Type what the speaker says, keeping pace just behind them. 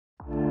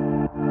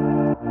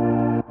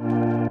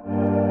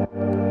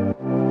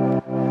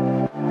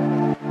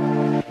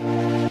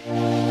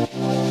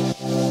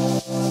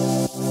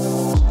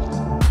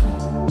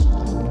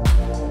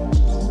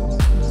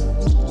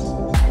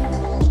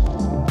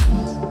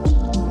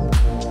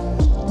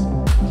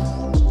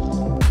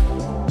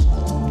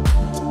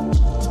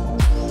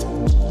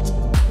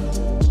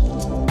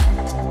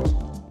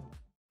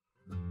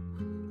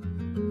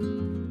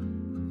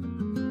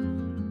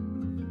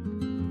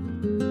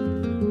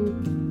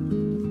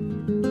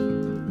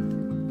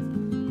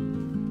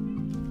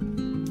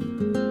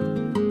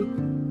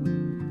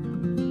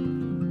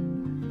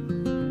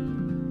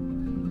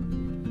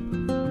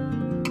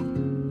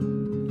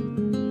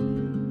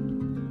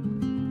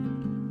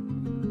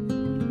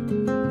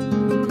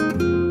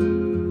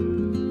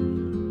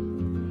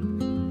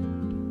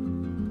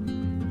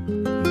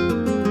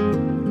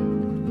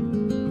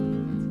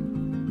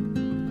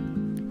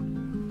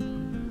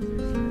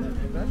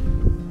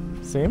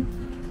See him?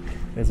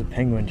 There's a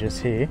penguin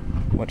just here.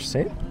 Watch, see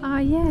it? Oh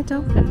yeah,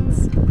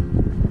 dolphins.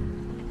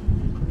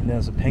 And there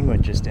was a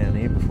penguin just down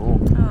here before.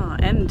 Oh,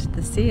 and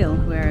the seal,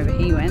 wherever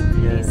he went,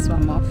 Yeah. he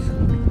swam off.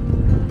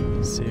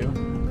 Seal.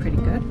 Pretty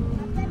good.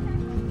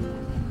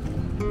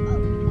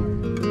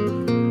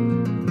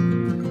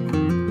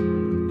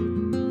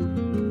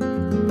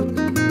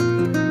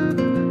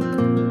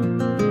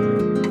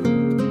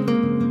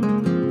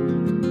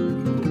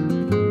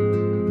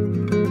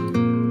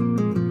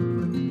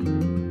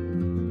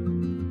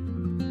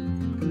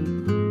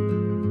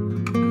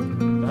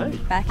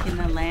 Back in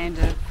the land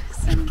of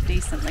some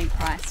decently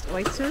priced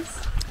oysters.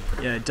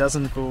 Yeah, a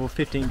dozen for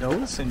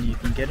 $15, and you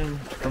can get them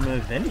from a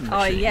vending machine.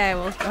 Oh yeah,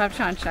 well I'll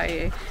try and show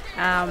you.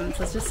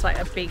 So it's just like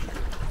a big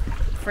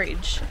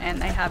fridge,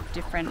 and they have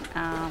different,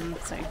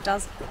 so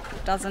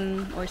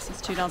dozen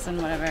oysters, 2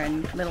 dozen, whatever,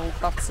 in little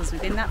boxes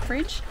within that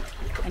fridge,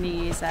 and you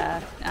use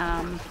a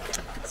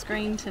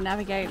screen to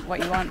navigate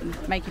what you want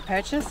and make your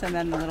purchase, and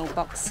then the little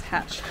box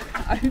hatch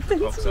opens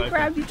and you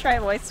grab your tray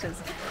of oysters.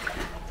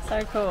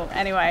 So cool.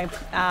 Anyway,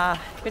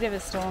 bit of a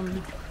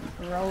storm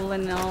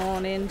rolling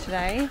on in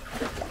today,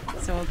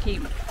 so we'll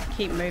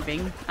keep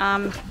moving.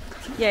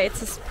 Yeah,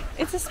 it's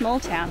a small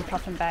town,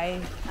 Coffin Bay,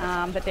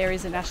 but there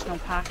is a national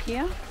park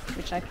here,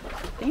 which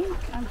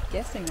I'm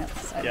guessing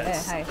that's over there.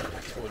 Hey.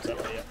 Towards up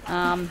there.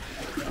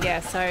 Yeah,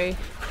 so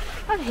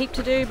not a heap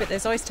to do, but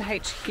there's Oyster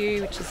HQ,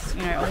 which is,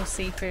 you know, all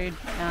seafood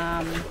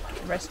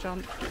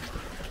restaurant.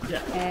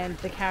 Yeah. And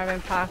the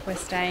caravan park we're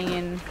staying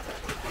in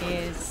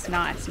is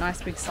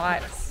nice big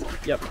sites.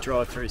 Yep,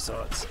 drive-through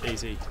sites,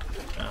 easy,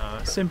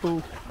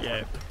 simple.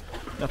 Yeah,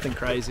 nothing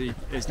crazy.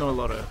 There's not a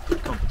lot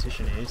of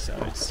competition here, so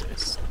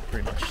it's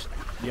pretty much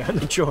the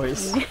only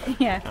choice.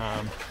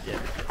 Yeah.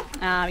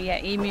 Yeah.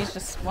 Emus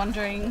just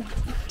wandering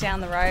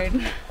down the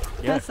road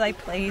as they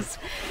please.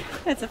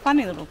 It's a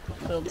funny little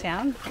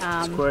town.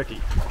 It's quirky.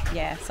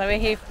 Yeah, so we're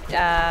here.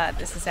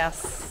 This is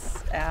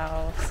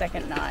our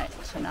second night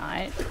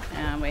tonight.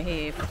 We're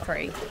here for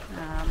free.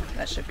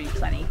 That should be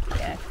plenty.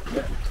 Yeah.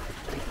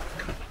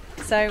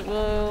 So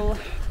we'll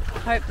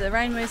hope the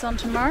rain moves on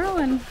tomorrow,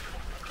 and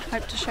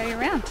hope to show you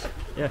around.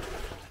 Yeah.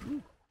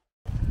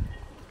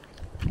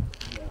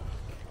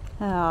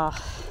 Oh,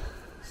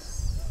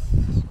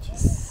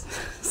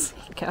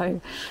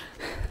 go.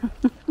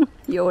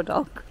 Your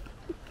dog.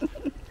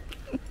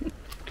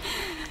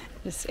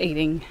 Just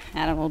eating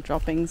animal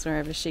droppings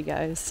wherever she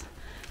goes.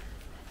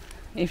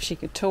 If she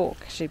could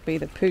talk, she'd be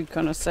the poo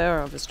connoisseur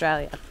of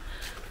Australia.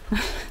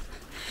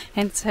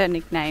 Hence her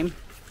nickname.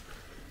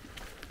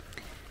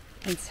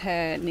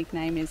 Her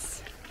nickname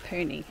is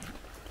Poonie.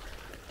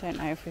 Don't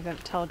know if we've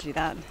ever told you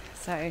that.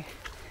 So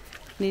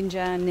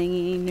Ninja,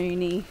 Ningy,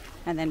 Noonie,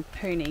 and then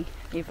Poonie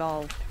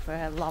evolved for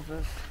her love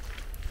of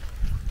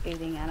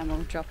eating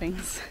animal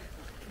droppings.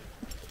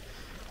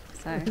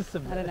 So I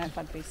don't know if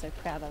I'd be so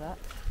proud of that.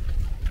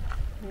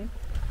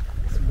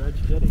 Yeah.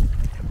 Submerged jetty.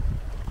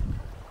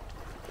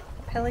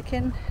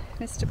 Pelican,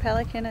 Mr.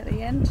 Pelican at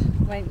the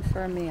end, waiting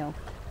for a meal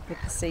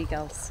with the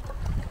seagulls.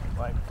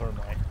 Waiting for a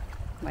mate.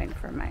 Waiting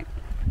for a mate.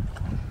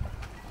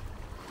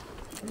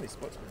 Some of these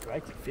spots were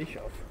great to fish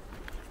off.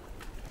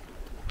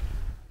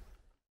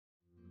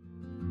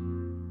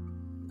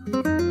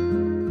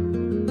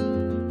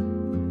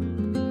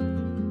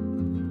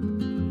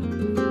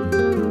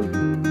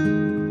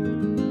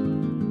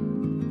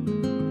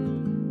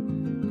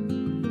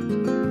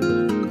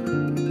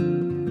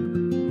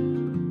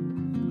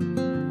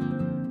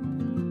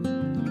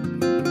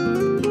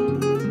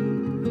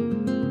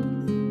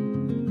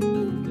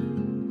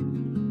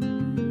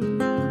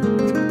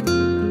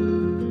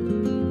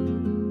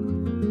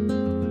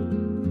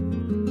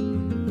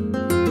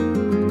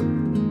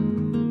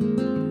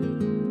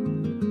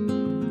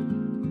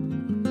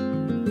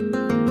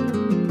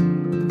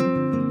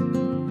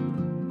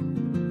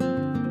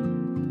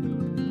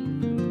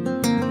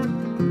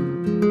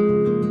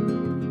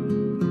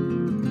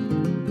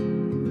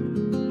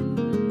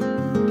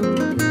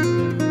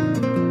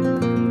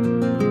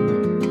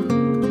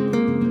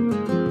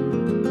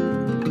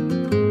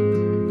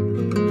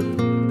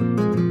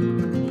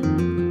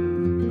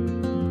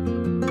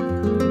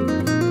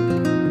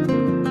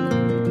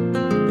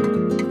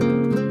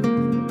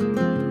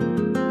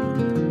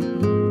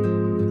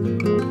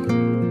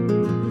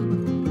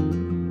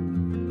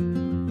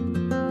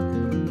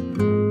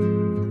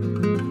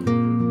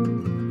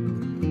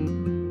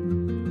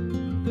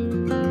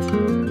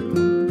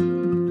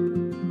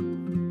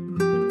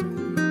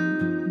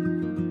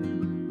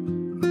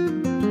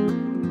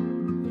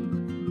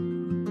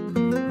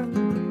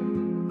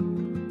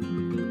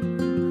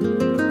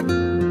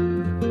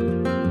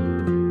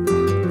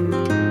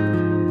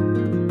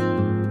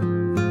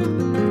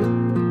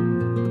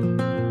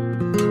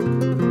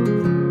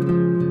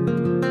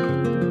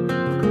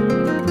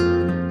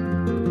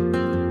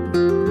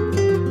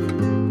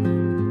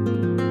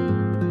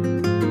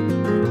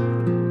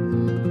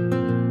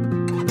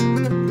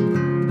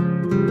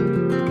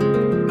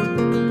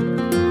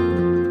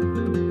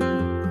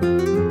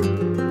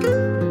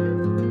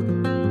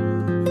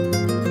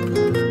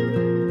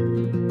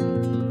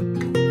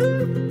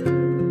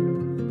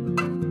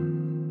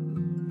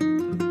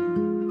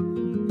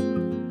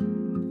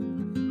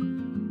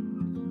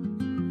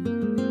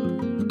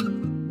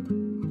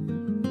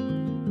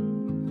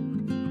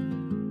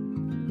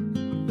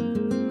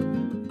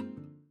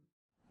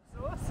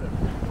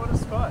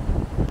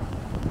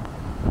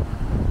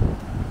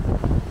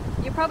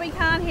 probably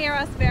can't hear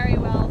us very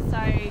well, so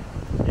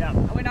Yeah.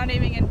 we're not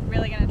even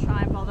really going to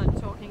try and bother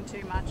talking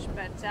too much,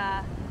 but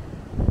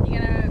you're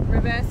going to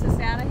reverse us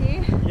out of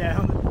here? Yeah,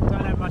 I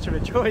don't have much of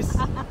a choice.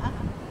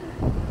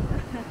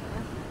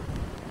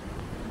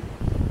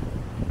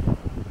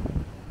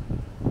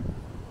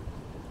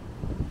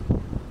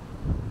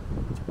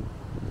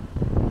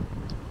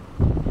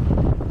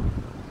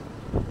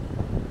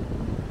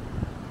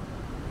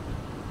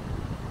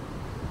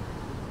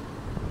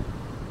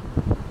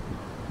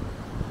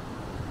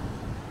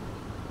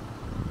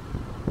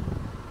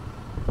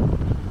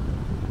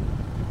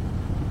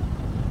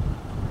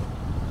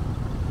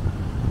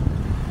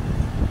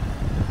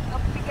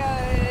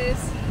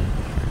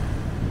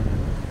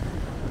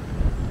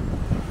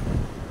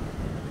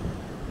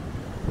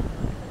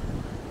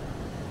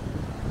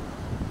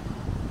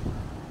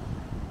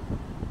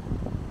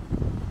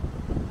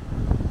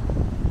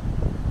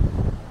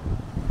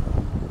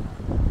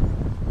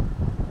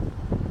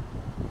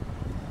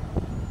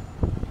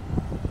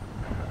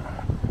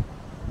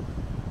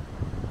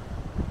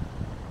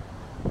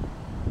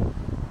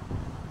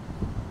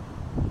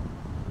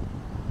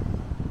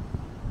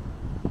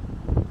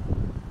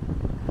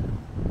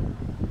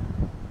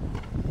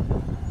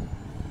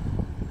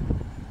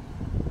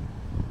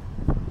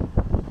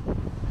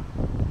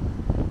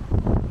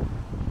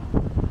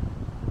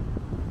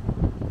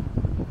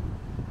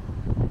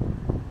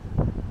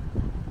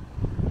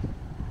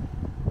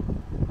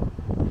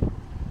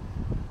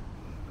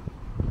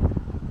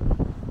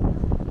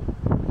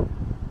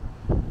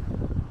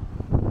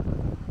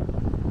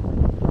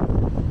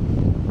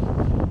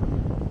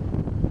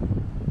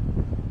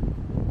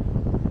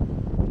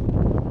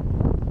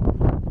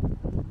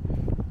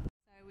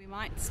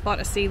 Spot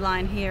a sea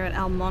lion here at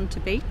Almonte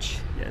Beach.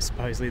 Yeah,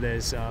 supposedly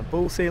there's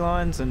bull sea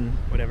lions and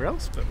whatever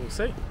else, but we'll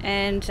see.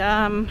 And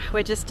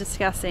we're just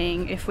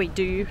discussing, if we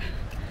do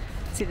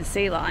see the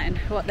sea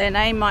lion, what their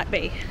name might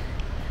be.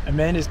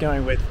 Amanda's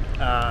going with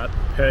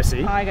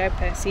Percy. I go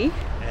Percy.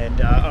 And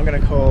I'm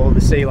going to call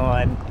the sea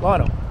lion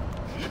Lionel.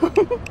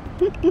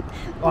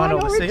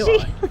 Lionel the sea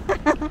lion.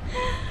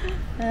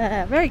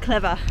 Very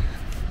clever.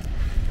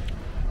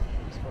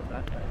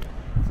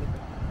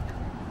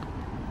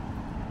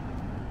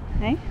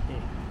 Hey? Yeah.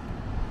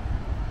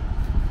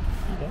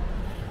 Okay.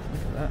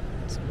 Look at that.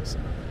 That's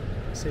awesome.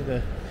 See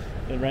the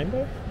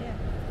rainbow? Yeah.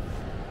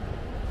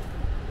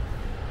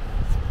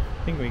 I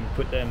think we can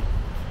put them.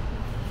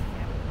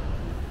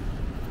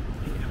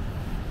 Yeah.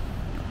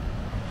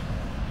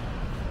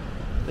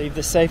 Leave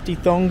the safety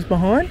thongs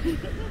behind.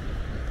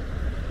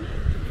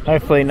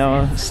 Hopefully no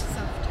one's.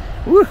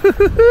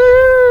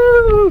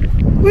 Woo-hoo-hoo!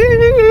 Woo!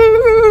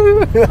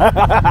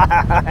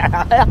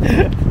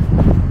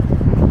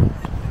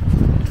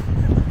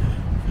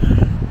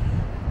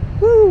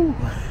 Woo!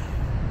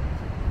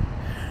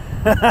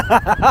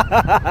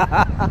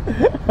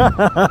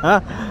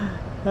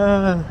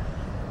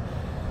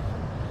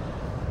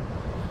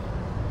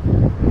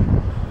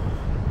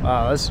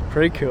 Wow, that's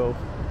pretty cool.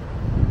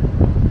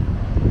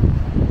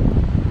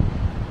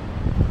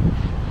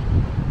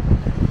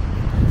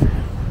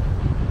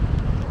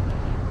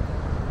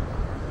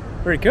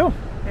 Pretty cool.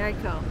 Very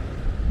cool.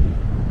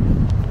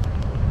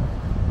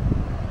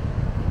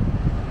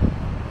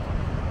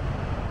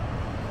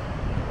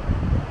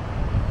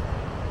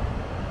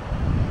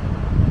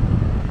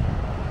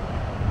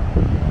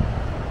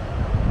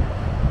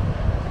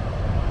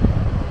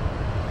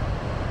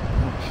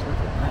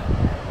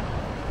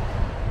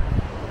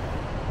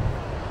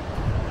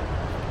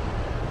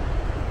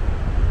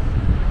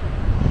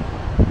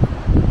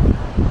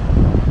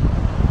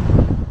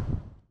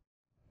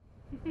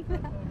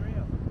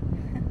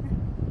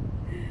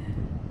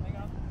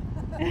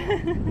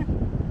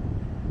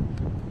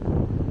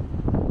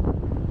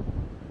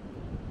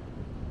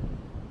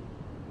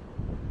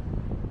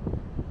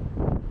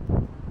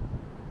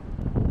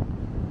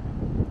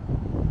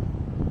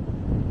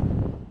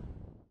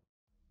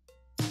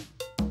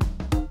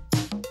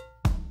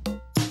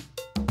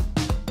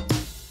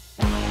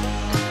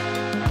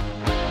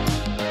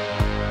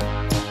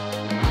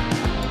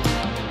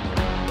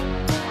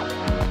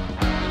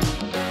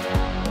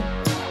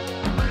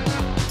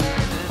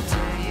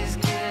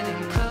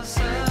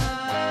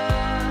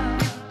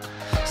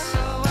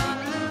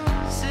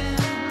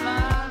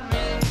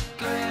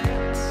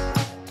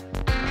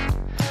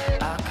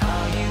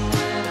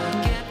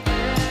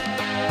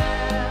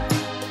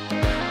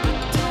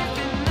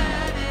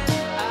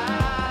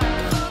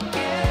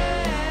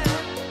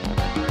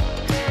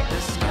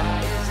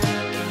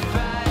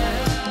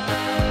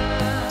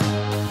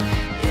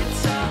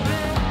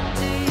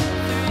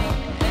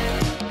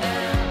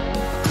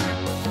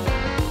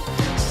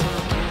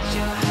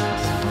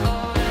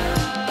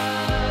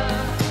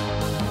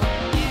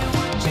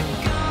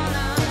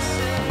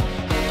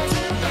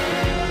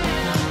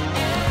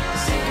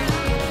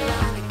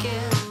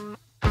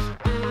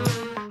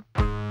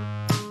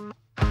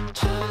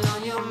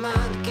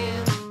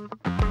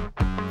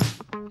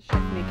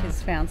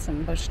 Found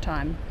some bush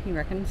time, he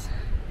reckons.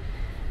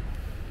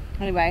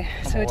 Anyway,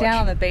 so we're down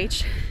on the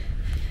beach.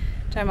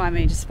 Don't mind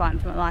me just fighting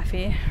for my life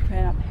here.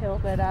 Ran uphill,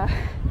 but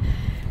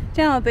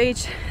down on the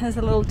beach there's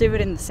a little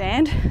divot in the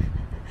sand.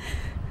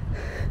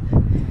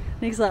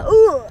 Nick's like,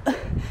 ooh,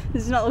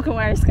 he's not looking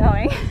where he's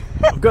going.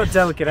 I've got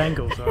delicate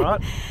ankles,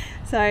 alright?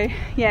 So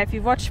yeah, if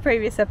you've watched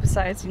previous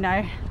episodes, you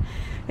know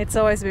it's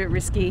always a bit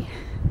risky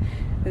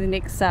with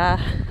Nick's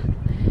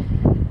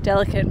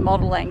delicate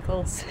model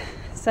ankles.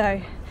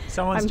 So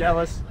Someone's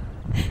jealous.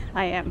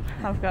 I am.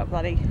 I've got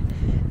bloody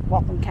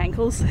whopping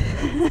cankles.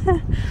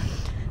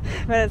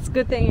 But it's a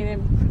good thing he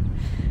didn't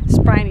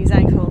sprain his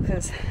ankle,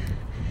 because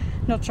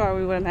not sure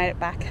we would have made it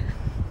back.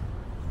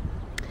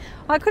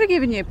 I could have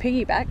given you a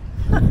piggyback.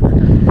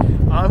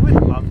 I would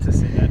love to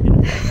see that in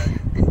a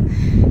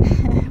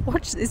photo.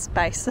 Watch this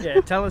space.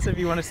 Yeah, tell us if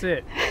you want to see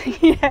it.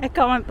 Yeah,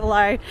 comment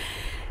below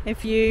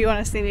if you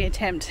want to see me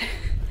attempt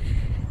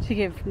to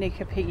give Nick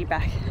a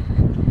piggyback.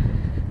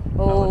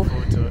 I look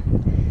forward to it.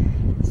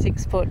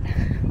 6 foot,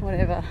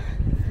 whatever.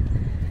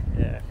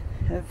 Yeah.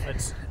 Of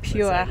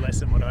pure. Let's less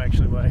than what I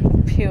actually weigh.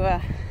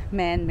 Pure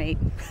man meat.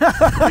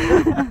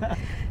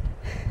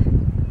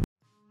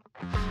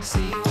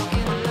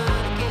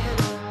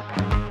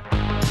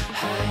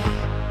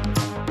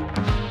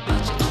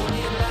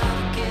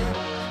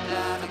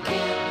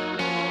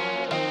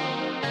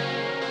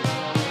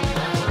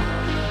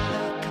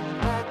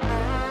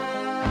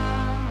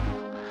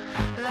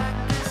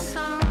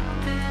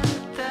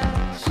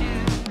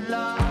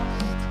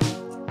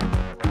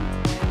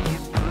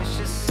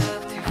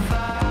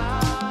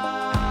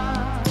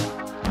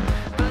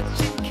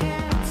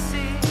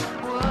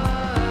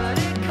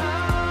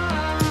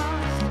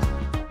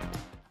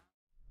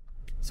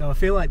 So I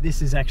feel like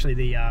this is actually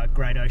the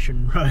Great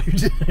Ocean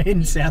Road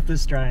in South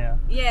Australia.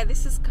 Yeah,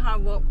 this is kind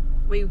of what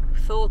we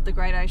thought the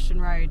Great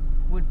Ocean Road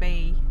would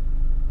be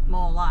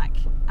more like.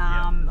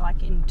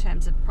 Like in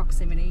terms of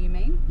proximity, you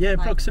mean? Yeah,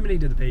 like, proximity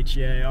to the beach,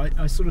 yeah.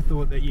 I sort of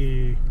thought that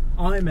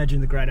I imagine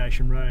the Great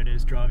Ocean Road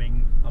as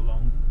driving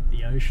along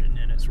the ocean,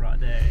 and it's right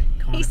there.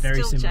 Kind He's of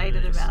very still similar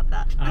jaded about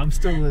that. I'm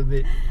still a little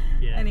bit,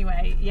 yeah.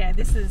 Anyway, yeah,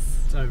 this is...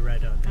 It's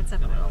overrated, I think. Let's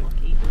have a little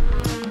looky.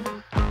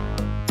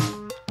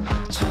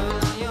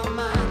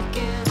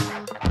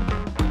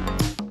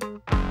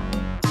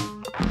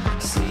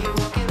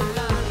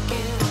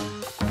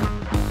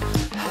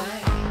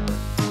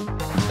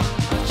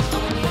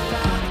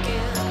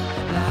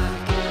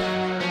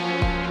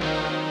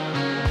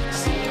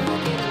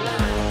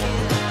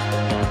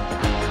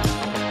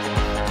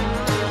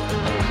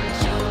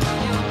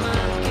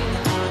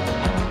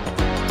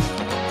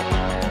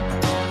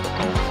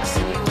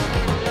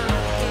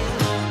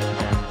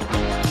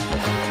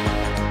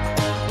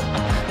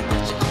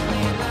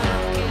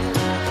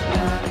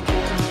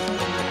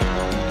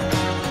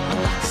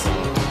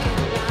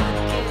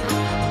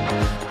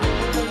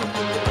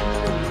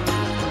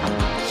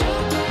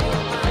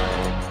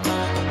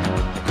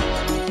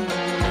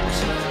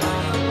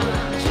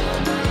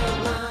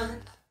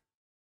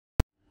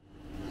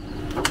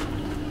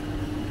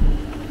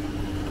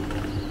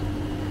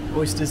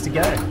 Oysters to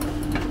go.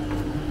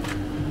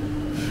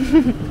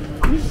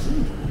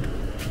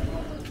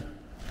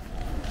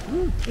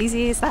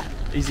 Easy as that.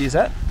 Easy as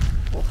that?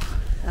 Oh,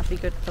 that'll be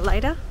good for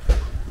later.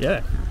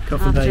 Yeah,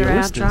 Coffin Bay After our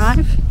Oysters.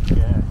 drive.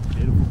 Yeah, it's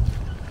beautiful.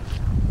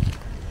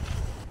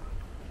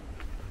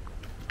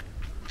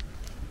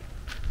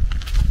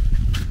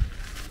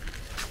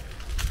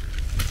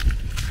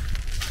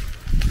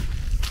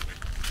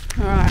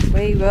 Alright,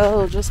 we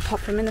will just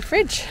pop them in the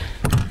fridge.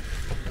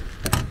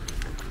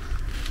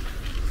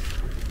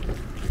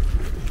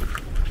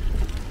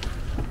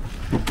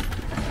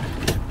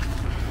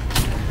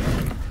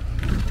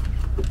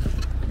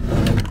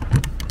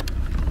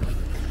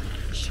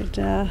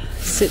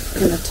 Sit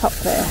in the top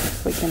there.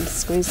 We can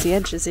squeeze the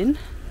edges in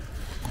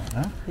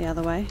the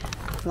other way,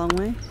 long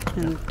way,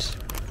 and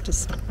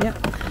just,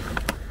 yep.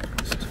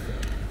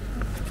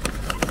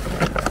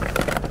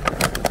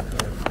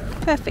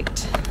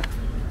 Perfect.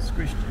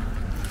 Squished.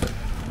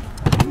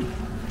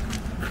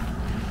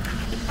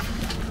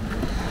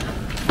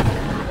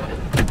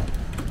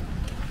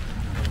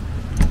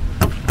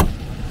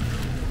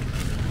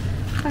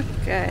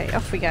 Okay,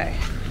 off we go.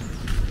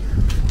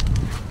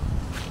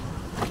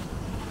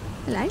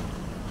 Hello.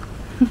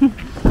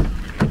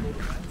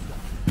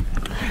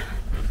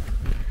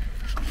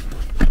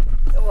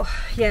 Oh,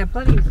 yeah,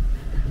 bloody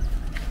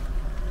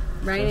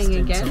raining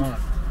again.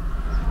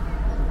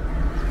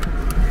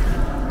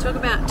 Talk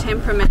about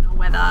temperamental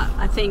weather.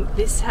 I think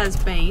this has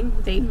been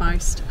the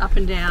most up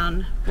and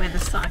down weather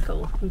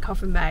cycle in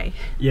Coffin Bay.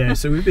 Yeah,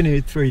 so we've been here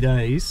 3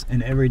 days,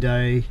 and every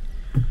day,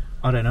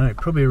 I don't know,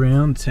 probably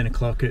around 10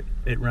 o'clock it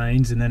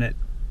rains, and then it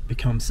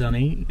becomes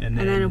sunny, and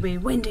then it'll be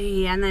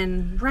windy, and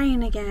then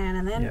rain again,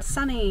 and then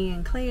sunny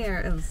and clear.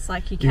 It's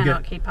like you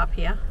cannot keep up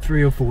here.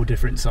 3 or 4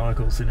 different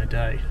cycles in a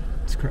day.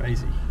 It's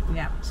crazy.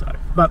 Yeah. So,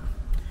 but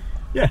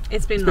yeah,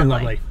 it's been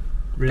lovely.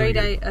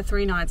 Really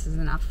 3 nights is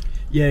enough.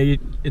 Yeah,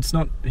 it's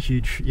not a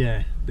huge.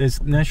 Yeah,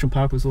 there's National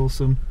Park was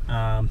awesome,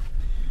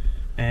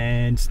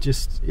 and and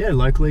just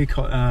locally.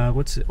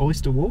 What's it,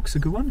 Oyster Walk's a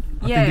good one.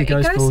 I think it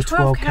goes for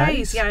 12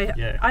 Ks.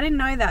 Yeah, I didn't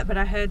know that, but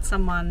I heard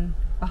someone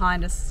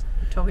behind us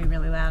talking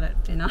really loud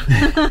at dinner.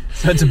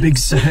 So it's a big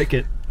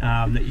circuit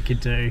that you could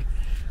do,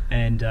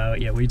 and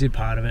we did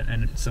part of it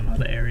and some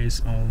other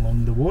areas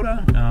along the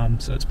water.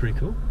 So it's pretty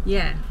cool.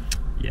 Yeah.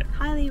 Yeah.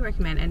 Highly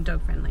recommend, and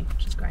dog friendly,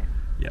 which is great.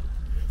 Yep.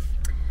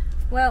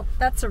 Well,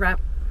 that's a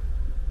wrap.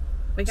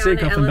 We're See you, going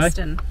to Coffin Bay.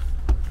 Elliston.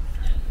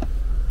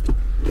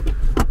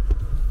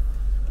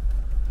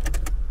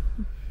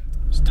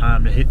 It's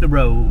time to hit the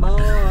road.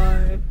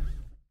 Bye.